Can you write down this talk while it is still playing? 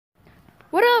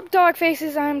up, dog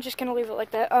faces? I'm just gonna leave it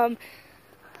like that.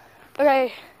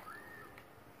 Okay.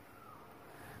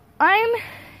 I'm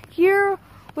here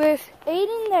with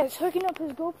Aiden that's hooking up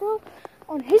his GoPro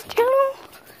on his channel.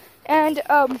 And,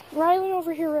 Riley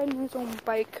over here riding his own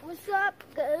bike. What's up,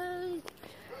 guys?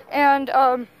 And,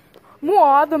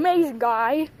 Moi, the amazing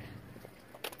guy.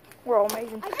 We're all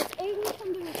amazing. I guess Aiden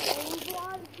can do his own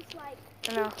vlog. It's like,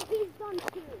 I know. he's done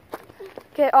too.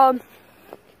 Okay,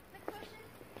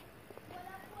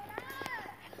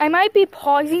 I might be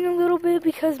pausing a little bit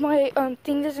because my,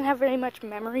 thing doesn't have very much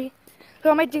memory. So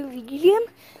I might delete him,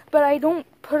 but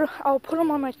I'll put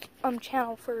him on my,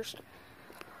 channel first.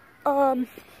 I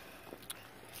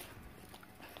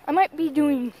might be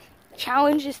doing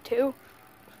challenges too.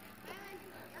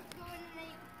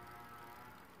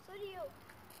 So do you.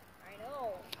 I know.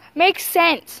 Makes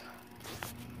sense.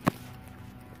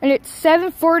 And it's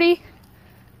 7:40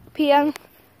 p.m.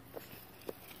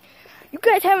 You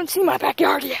guys haven't seen my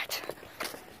backyard yet.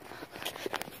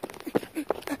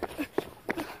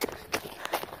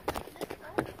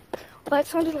 Well, that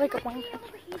sounded like a one.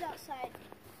 Heat outside.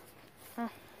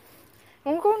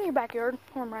 Don't go in your backyard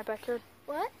or my backyard.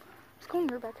 What? Let's go in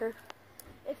your backyard.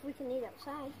 If we can eat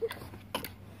outside.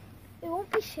 It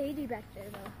won't be shady back there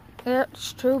though.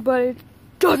 That's true, but it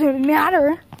doesn't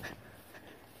matter.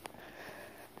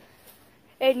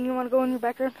 Aiden, you want to go in your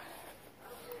backyard?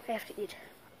 I have to eat.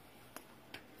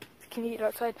 You can eat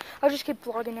outside. I'll just keep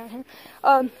vlogging out here.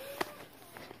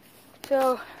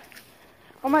 So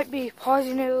I might be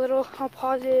pausing it a little. I'll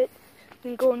pause it,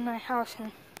 then go in my house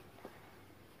and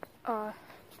I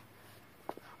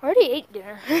already ate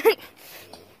dinner. Hey,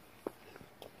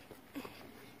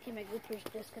 my GoPro's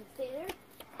just gonna stay there,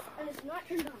 and it's not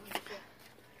turned on.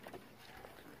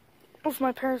 If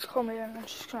my parents call me, then I'm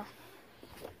just gonna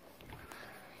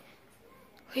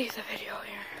leave the video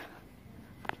here.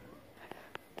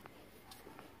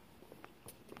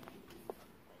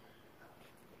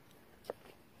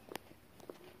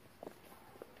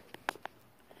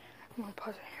 I'm gonna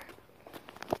pause it here.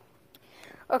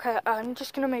 Okay, I'm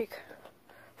just gonna make,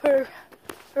 for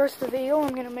the rest of the video,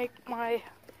 I'm gonna make my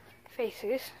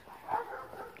faces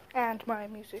and my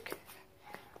music.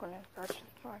 That's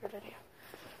not a good idea.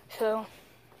 So, I'm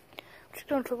just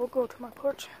gonna go to my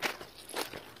porch.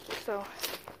 So,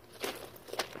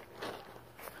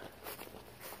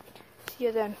 see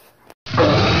you then.